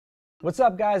What's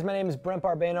up, guys? My name is Brent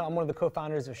Barbano. I'm one of the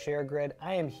co-founders of ShareGrid.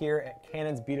 I am here at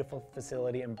Canon's beautiful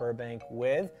facility in Burbank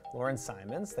with Loren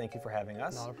Simons. Thank you for having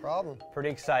us. Not a problem. Pretty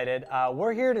excited.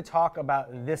 We're here to talk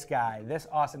about this guy, this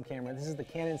awesome camera. This is the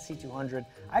Canon C200.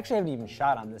 I actually haven't even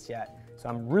shot on this yet, so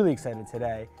I'm really excited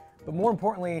today. But more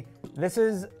importantly, this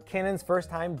is Canon's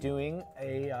first time doing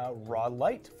a raw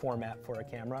light format for a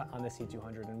camera on the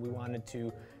C200, and we wanted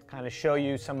to kind of show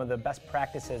you some of the best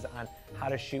practices on how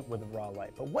to shoot with raw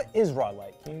light. But what is raw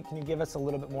light? Can you give us a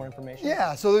little bit more information?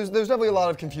 Yeah, so there's definitely a lot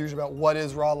of confusion about what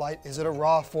is raw light. Is it a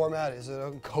raw format? Is it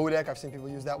a codec? I've seen people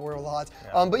use that word a lot.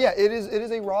 Yeah. But yeah, it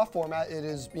is a raw format. It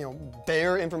is, you know,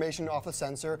 bare information off a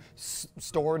sensor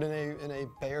stored in a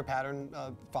bare pattern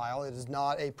file. It is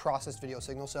not a processed video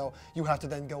signal, so you have to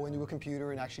then go into a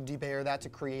computer and actually debayer that to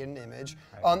create an image.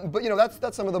 Right. But you know,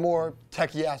 that's some of the more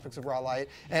techie aspects of raw light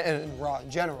and raw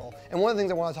in general. And one of the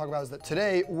things I want to talk about is that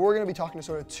today we're going to be talking to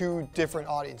sort of two different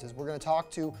audiences. We're going to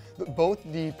talk to both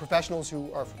the professionals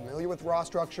who are familiar with raw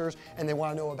structures and they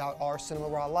want to know about our cinema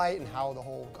raw light and how the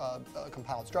whole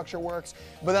compiled structure works.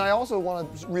 But then I also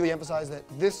want to really emphasize that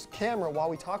this camera, while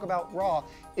we talk about raw,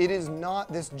 it is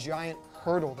not this giant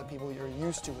hurdle that people are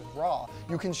used to with RAW.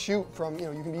 You can shoot from,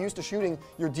 you can be used to shooting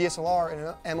your DSLR in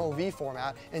an MOV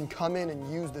format and come in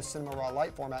and use this cinema raw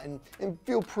light format and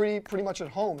feel pretty much at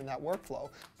home in that workflow.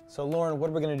 So Loren, what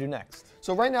are we going to do next?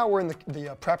 So right now we're in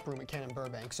the prep room at Canon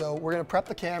Burbank. So we're going to prep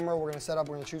the camera, we're going to set up,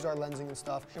 we're going to choose our lensing and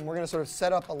stuff, and we're going to sort of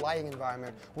set up a lighting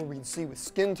environment where we can see with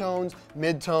skin tones,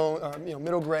 mid-tone,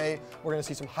 middle gray, we're going to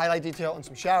see some highlight detail and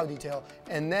some shadow detail,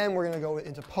 and then we're going to go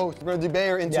into post. We're going to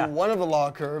debayer into one of the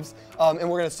log curves, and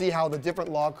we're going to see how the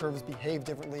different log curves behave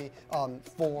differently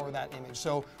for that image.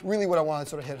 So really what I want to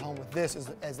sort of hit home with this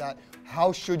is that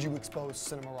how should you expose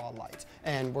cinema raw light?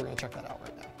 And we're going to check that out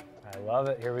right now. I love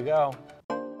it. Here we go.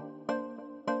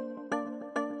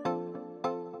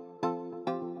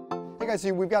 Hey guys,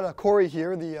 so we've got Corey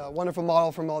here, the wonderful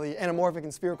model from all the anamorphic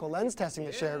and spherical lens testing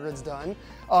that ShareGrid's done.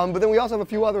 But then we also have a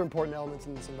few other important elements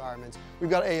in this environment. We've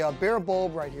got a bare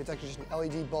bulb right here. It's actually just an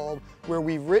LED bulb where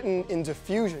we've written into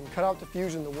Fusion, cut out to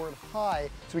Fusion the word high,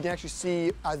 so we can actually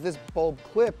see as this bulb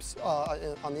clips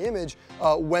on the image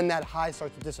when that high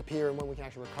starts to disappear and when we can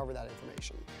actually recover that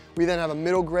information. We then have a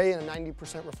middle gray and a 90%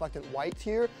 reflectant white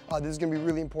here. This is going to be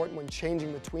really important when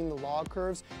changing between the log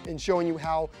curves and showing you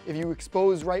how if you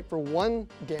expose right for one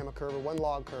gamma curve or one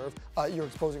log curve, you're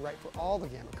exposing right for all the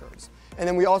gamma curves. And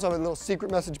then we also have a little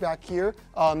secret message back here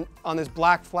on this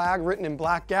black flag written in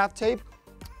black gaff tape,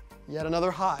 yet another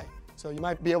high. So you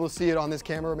might be able to see it on this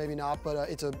camera, or maybe not, but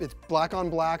it's black on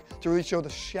black to really show the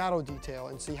shadow detail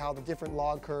and see how the different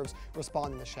log curves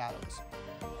respond in the shadows.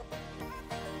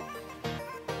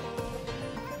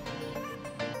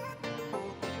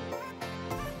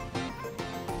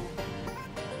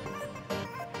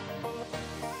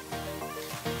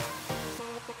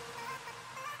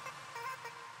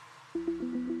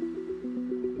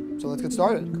 So let's get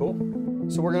started. Cool.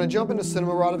 So we're going to jump into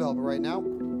Cinema Raw Developer right now.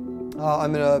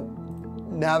 I'm going to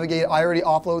navigate. I already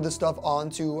offload this stuff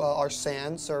onto our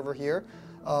SAN server here.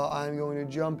 I'm going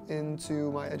to jump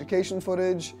into my education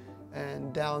footage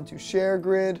and down to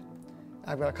ShareGrid.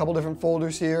 I've got a couple different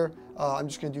folders here. I'm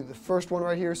just going to do the first one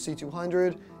right here,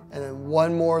 C200, and then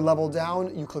one more level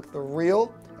down, you click the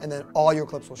reel, and then all your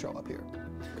clips will show up here.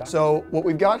 So what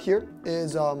we've got here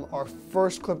is our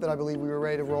first clip that I believe we were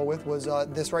ready to roll with was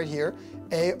this right here,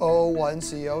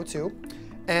 A01CO2.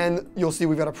 And you'll see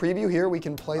we've got a preview here. We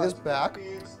can play this back.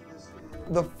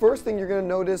 The first thing you're going to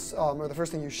notice, or the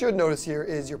first thing you should notice here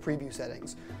is your preview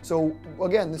settings. So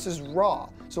again, this is raw.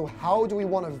 So how do we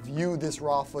want to view this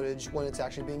raw footage when it's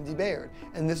actually being debayered?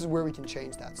 And this is where we can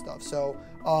change that stuff. So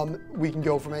we can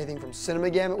go from anything from cinema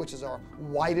gamut, which is our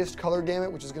widest color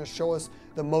gamut, which is going to show us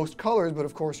the most colors, but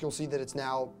of course you'll see that it's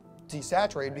now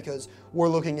desaturated because we're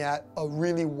looking at a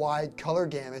really wide color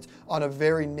gamut on a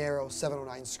very narrow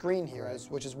 709 screen here,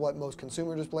 which is what most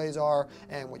consumer displays are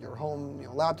and what your home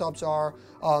laptops are.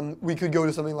 We could go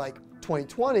to something like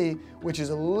 2020, which is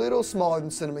a little smaller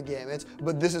than cinema gamut,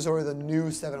 but this is sort of the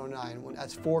new 709.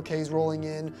 As 4K's rolling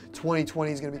in,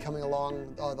 2020 is going to be coming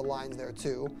along the lines there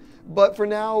too. But for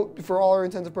now, for all our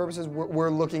intents and purposes, we're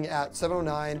looking at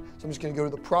 709, so I'm just going to go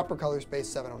to the proper color space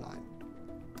 709.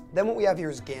 Then what we have here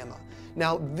is gamma.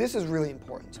 Now this is really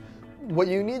important. What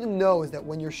you need to know is that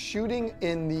when you're shooting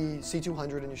in the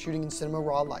C200 and you're shooting in cinema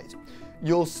raw light,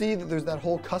 you'll see that there's that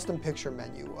whole custom picture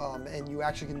menu, and you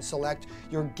actually can select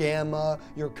your gamma,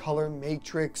 your color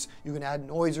matrix. You can add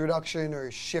noise reduction or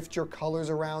shift your colors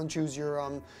around. Choose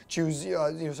your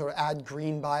sort of add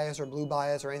green bias or blue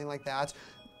bias or anything like that.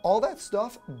 all that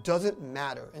stuff doesn't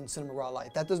matter in Cinema Raw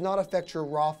Lite. That does not affect your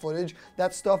raw footage.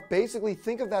 That stuff, basically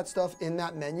think of that stuff in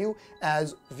that menu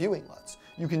as viewing LUTs.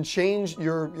 You can change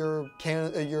your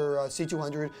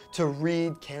C200 to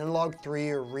read Canon Log 3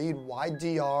 or read wide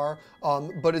DR,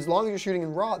 but as long as you're shooting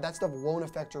in RAW, that stuff won't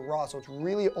affect your RAW. So it's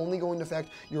really only going to affect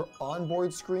your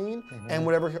onboard screen and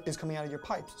whatever is coming out of your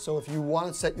pipes. So if you want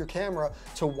to set your camera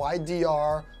to wide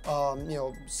DR,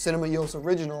 Cinema EOS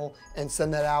Original, and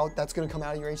send that out, that's going to come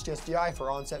out of your HDSDI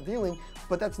for on-set viewing,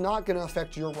 but that's not going to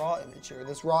affect your RAW image here.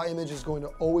 This RAW image is going to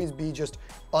always be just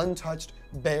untouched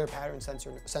Bayer pattern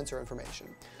sensor information.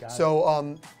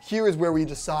 So here is where we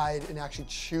decide and actually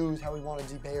choose how we want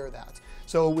to de-Bayer that.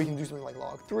 So we can do something like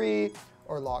log 3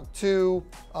 or log 2.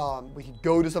 We could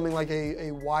go to something like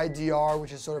a wide DR,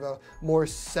 which is sort of a more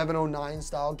 709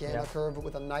 style gamma curve, but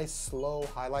with a nice slow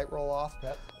highlight roll off.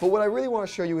 But what I really want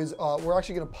to show you is we're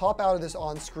actually going to pop out of this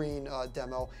on-screen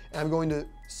demo, and I'm going to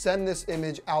send this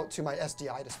image out to my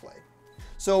SDI display.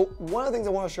 So one of the things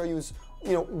I want to show you is,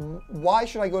 why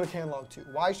should I go to Canon Log 2?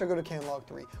 Why should I go to Canon Log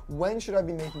 3? When should I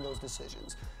be making those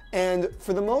decisions? And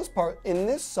for the most part, in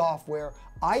this software,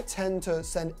 I tend to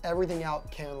send everything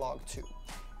out Canon Log 2.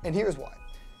 And here's why.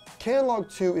 Canon Log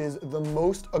 2 is the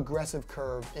most aggressive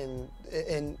curve in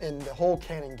the whole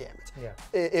Canon gamut.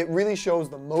 It really shows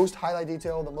the most highlight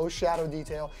detail, the most shadow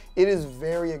detail. It is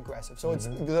very aggressive. So it's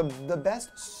the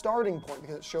best starting point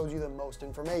because it shows you the most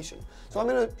information. So I'm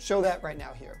going to show that right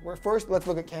now here. First, let's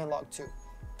look at Canon Log 2.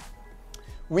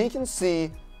 We can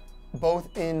see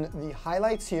both in the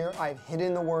highlights here, I've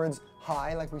hidden the words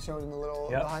high, like we showed in the little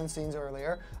behind the scenes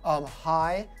earlier.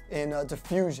 High in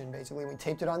diffusion, basically. We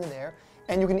taped it onto there.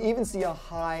 And you can even see a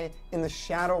high in the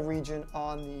shadow region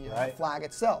on the flag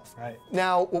itself.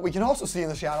 Now, what we can also see in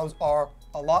the shadows are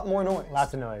a lot more noise.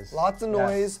 Lots of noise. Lots of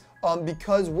noise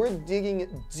because we're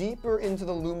digging deeper into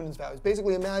the luminance values.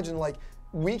 Basically, imagine like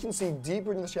we can see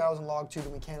deeper into the shadows in Log 2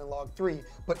 than we can in Log 3,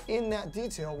 but in that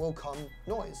detail will come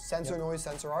noise, sensor noise,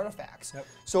 sensor artifacts.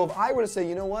 So if I were to say,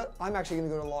 you know what, I'm actually going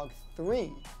to go to Log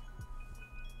 3,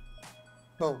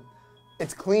 boom.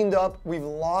 It's cleaned up. We've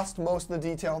lost most of the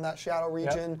detail in that shadow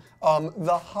region.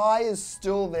 The high is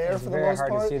still there for the most part. It's very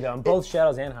hard to see though, on both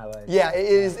shadows and highlights. Yeah, it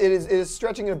is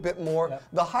stretching it a bit more.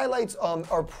 The highlights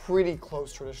are pretty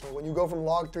close traditionally. When you go from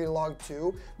Log 3 to Log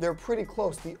 2, they're pretty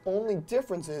close. The only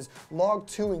difference is Log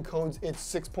 2 encodes its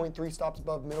 6.3 stops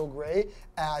above middle gray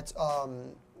at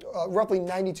roughly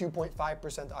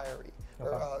 92.5% IRE,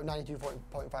 or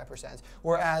 92.5%,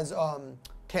 whereas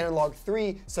Canon Log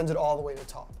 3 sends it all the way to the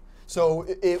top. So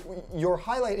your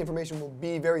highlight information will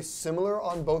be very similar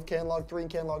on both Canon Log 3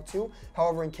 and Canon Log 2.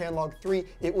 However, in Canon Log 3,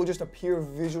 it will just appear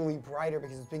visually brighter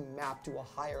because it's being mapped to a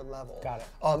higher level. Got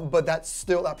it. But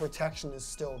that protection is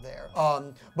still there.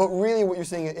 But really what you're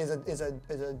seeing is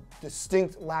a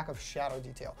distinct lack of shadow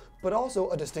detail, but also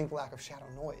a distinct lack of shadow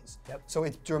noise. So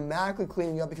it's dramatically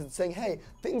cleaning up because it's saying, hey,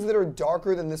 things that are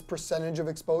darker than this percentage of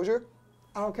exposure,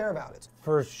 I don't care about it.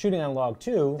 For shooting on Log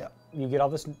 2, you get all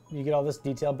this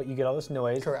detail, but you get all this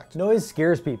noise. Correct. Noise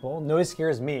scares people. Noise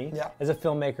scares me. As a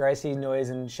filmmaker, I see noise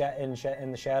in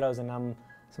the shadows, and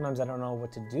sometimes I don't know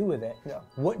what to do with it.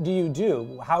 What do you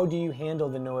do? How do you handle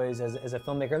the noise as a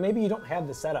filmmaker? Maybe you don't have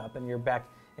the setup, and you're back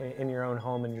in your own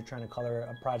home, and you're trying to color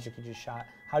a project you just shot.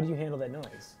 How do you handle that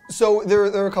noise? So there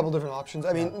are a couple different options.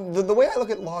 I mean, the way I look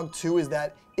at Log 2 is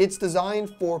that it's designed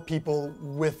for people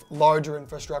with larger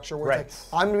infrastructure. Where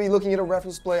it's like, I'm going to be looking at a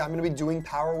reference display, I'm going to be doing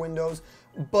power windows,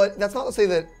 but that's not to say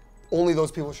that only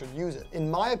those people should use it. In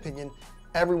my opinion,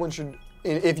 everyone should,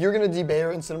 if you're going to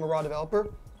de-Bayer in Cinema Raw Developer,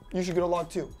 you should go to Log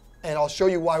 2. And I'll show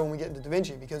you why when we get into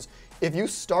DaVinci, because if you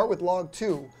start with Log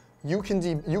 2, you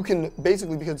can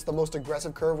basically, because it's the most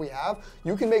aggressive curve we have,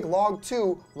 you can make Log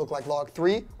 2 look like Log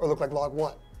 3 or look like Log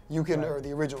 1. You can, or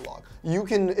the original log. You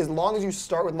can, as long as you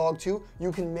start with Log 2,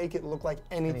 you can make it look like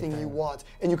anything you want.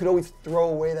 And you can always throw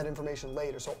away that information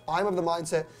later. So I'm of the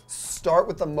mindset, start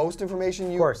with the most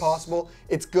information possible.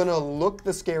 It's gonna look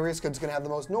the scariest because it's gonna have the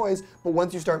most noise, but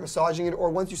once you start massaging it, or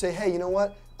once you say, hey, you know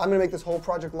what? I'm gonna make this whole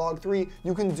project Log 3,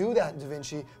 you can do that in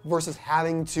DaVinci versus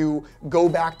having to go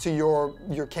back to your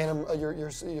Canon,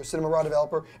 your Cinema Raw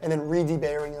Developer and then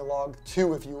re-de-Bayering in Log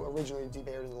 2 if you originally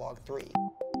de-Bayered in Log 3.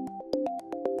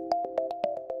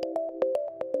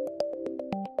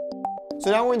 So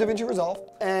now we're in DaVinci Resolve,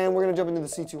 and we're gonna jump into the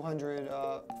C200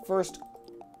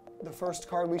 the first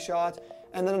card we shot,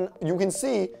 and then you can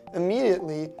see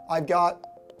immediately I've got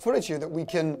footage here that we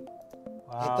can hit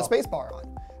the space bar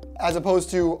on, as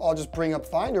opposed to I'll just bring up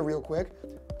Finder real quick.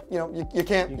 You know, you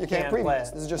can't preview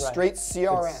this. This is just straight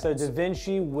CRM. So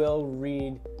DaVinci will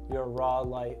read your raw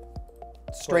light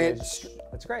straight.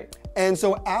 That's great. And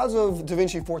so as of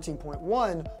DaVinci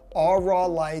 14.1, our raw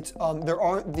light, there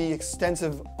aren't the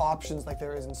extensive options like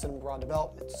there is in Cinema Raw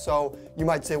development. So you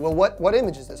might say, well, what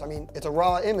image is this? I mean, it's a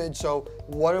raw image, so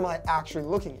what am I actually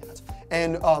looking at?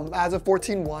 And as of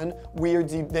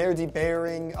 14.1, they're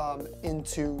debayering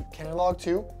into Canon Log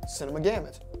 2 Cinema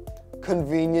Gamut.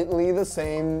 Conveniently the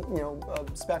same,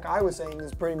 spec I was saying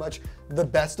is pretty much the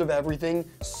best of everything.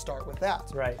 Start with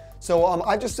that. Right. So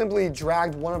I just simply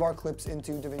dragged one of our clips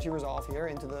into DaVinci Resolve here,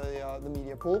 into the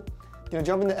media pool. Gonna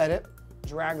jump into Edit,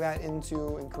 drag that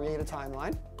into and create a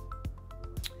timeline.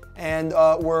 And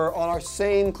we're on our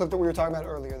same clip that we were talking about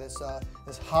earlier, this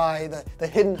high, the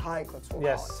hidden high clips,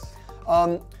 we'll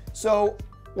call it. So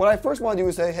what I first want to do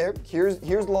is say, hey,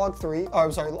 here's log 3, or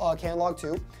I'm sorry, Canon Log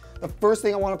 2. The first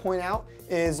thing I want to point out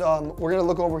is we're going to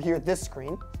look over here at this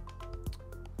screen,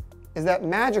 is that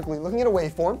magically, looking at a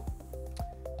waveform,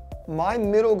 my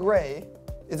middle gray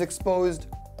is exposed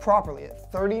properly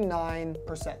at 39%.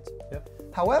 Yep.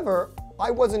 However, I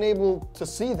wasn't able to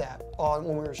see that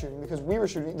when we were shooting because we were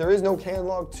shooting, there is no Canon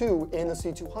Log 2 in the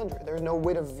C200. There's no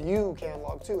way to view Canon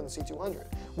Log 2 in the C200.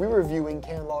 We were viewing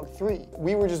Canon Log 3.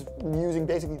 We were just using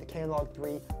basically the Canon Log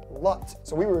 3 LUT.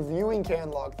 So we were viewing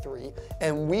Canon Log 3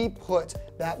 and we put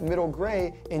that middle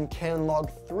gray in Canon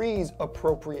Log 3's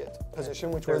appropriate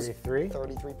position, which was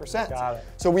 33%. Got it.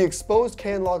 So we exposed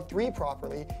Canon Log 3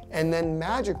 properly and then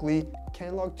magically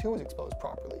Canon Log 2 was exposed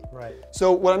properly. Right.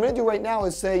 So what I'm going to do right now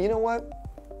is say, you know what?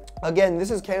 Again, this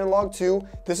is Canon Log 2.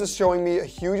 This is showing me a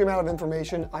huge amount of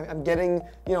information. I'm getting,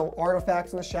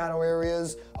 artifacts in the shadow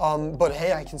areas. But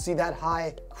hey, I can see that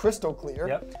high crystal clear.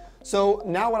 Yep. So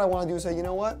now what I want to do is say, you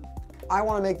know what? I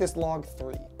want to make this Log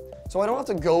 3. So I don't have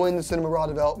to go into Cinema Raw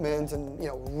development and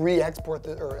re-export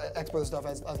export the stuff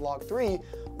as Log 3.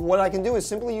 What I can do is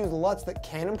simply use LUTs that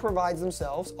Canon provides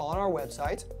themselves on our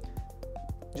website.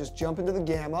 Just jump into the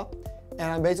gamma. And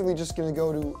I'm basically just going to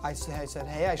go to, I said,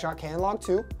 hey, I shot Canon Log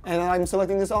 2, and I'm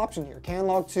selecting this option here, Canon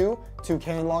Log 2 to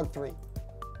Canon Log 3.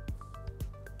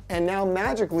 And now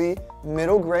magically,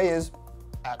 middle gray is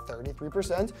at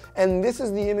 33%, and this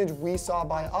is the image we saw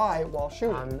by eye while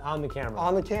shooting. On the camera.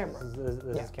 On the camera. This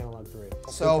is Canon Log 3.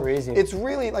 So easy. It's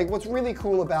really, what's really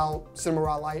cool about Cinema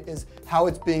Raw Lite is how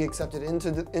it's being accepted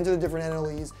into the different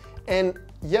NLEs. And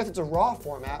yes, it's a RAW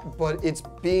format, but it's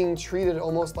being treated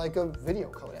almost like a video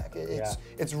codec.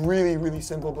 It's really, really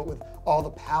simple, but with all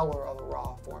the power of a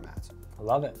RAW format. I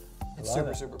love it. It's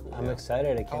super cool. I'm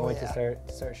excited. I can't wait to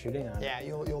start shooting on it. Yeah,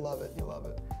 you'll love it. You'll love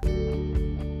it.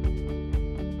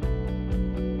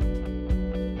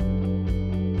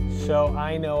 So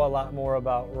I know a lot more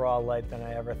about raw light than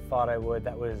I ever thought I would.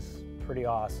 That was pretty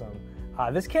awesome.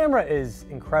 This camera is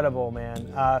incredible, man.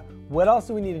 What else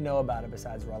do we need to know about it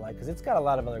besides raw light? Because it's got a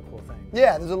lot of other cool things.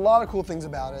 Yeah, there's a lot of cool things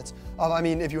about it. I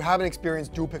mean, if you haven't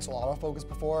experienced dual pixel autofocus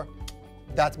before,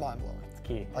 that's mind-blowing. It's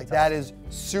key. Like that is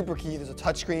super key. There's a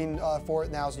touchscreen for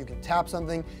it now, so you can tap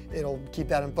something, it'll keep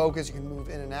that in focus. You can move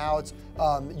in and out.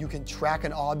 You can track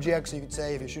an object, so you could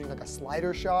say if you're shooting like a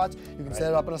slider shot, you can set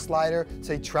it up on a slider,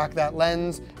 say track that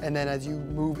lens, and then as you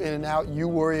move in and out, you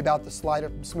worry about the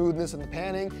slider smoothness and the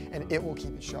panning, and it will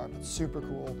keep it sharp. It's super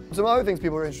cool. Some other things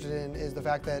people are interested in is the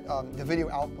fact that the video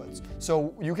outputs.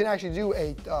 So you can actually do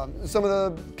some of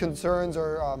the concerns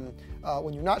are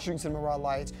when you're not shooting Cinema Raw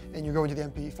lights and you're going to the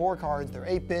MP4 cards, they're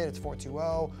 8-bit, it's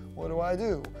 420, what do I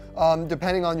do?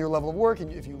 Depending on your level of work,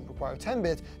 and if you require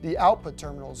 10-bit, the output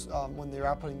terminals, when they're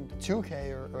outputting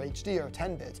 2K or HD are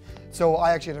 10-bit. So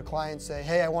I actually had a client say,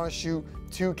 hey, I want to shoot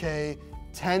 2K,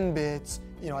 10 bits,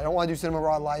 I don't want to do Cinema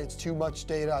Raw Lite, it's too much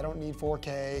data, I don't need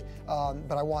 4K,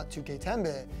 but I want 2K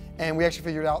 10-bit. And we actually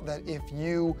figured out that if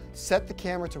you set the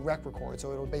camera to rec record,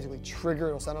 so it'll basically trigger,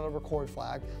 it'll send out a record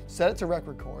flag, set it to rec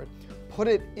record, put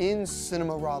it in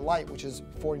Cinema Raw Lite, which is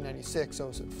 4096, so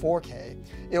it's 4K,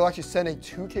 it'll actually send a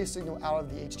 2K signal out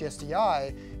of the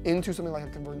HDSDI into something like a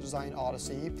Convergent Design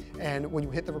Odyssey, and when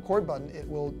you hit the record button, it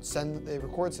will send a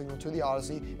record signal to the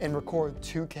Odyssey and record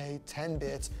 2K 10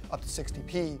 bits up to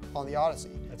 60p on the Odyssey.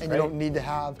 That's and great. You don't need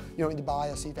to buy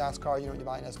a CFast card, you don't need to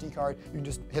buy an SD card, you can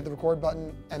just hit the record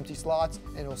button, empty slots,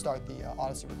 and it'll start the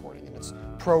Odyssey recording, and it's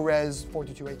ProRes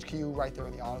 422HQ right there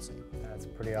in the Odyssey. That's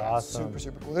pretty awesome.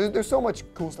 Super cool. There's so much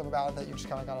cool stuff about it that you just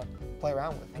kind of gotta play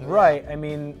around with. Right. I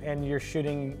mean, and you're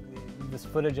shooting this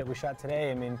footage that we shot today.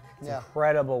 I mean, it's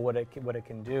incredible what it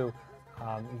can do.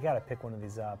 You got to pick one of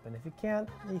these up, and if you can't,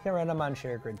 you can run them on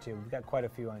ShareGrid too. We've got quite a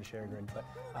few on ShareGrid, but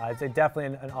it's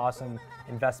definitely an awesome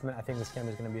investment. I think this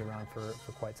camera is going to be around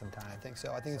for quite some time. I think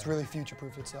so. I think it's really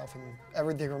future-proofed itself, and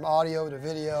everything from audio to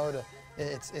video to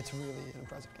it's really an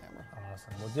impressive camera.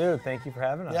 Awesome. Well, dude, thank you for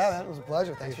having us. Yeah, man, it was a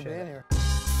pleasure. Thanks for being here.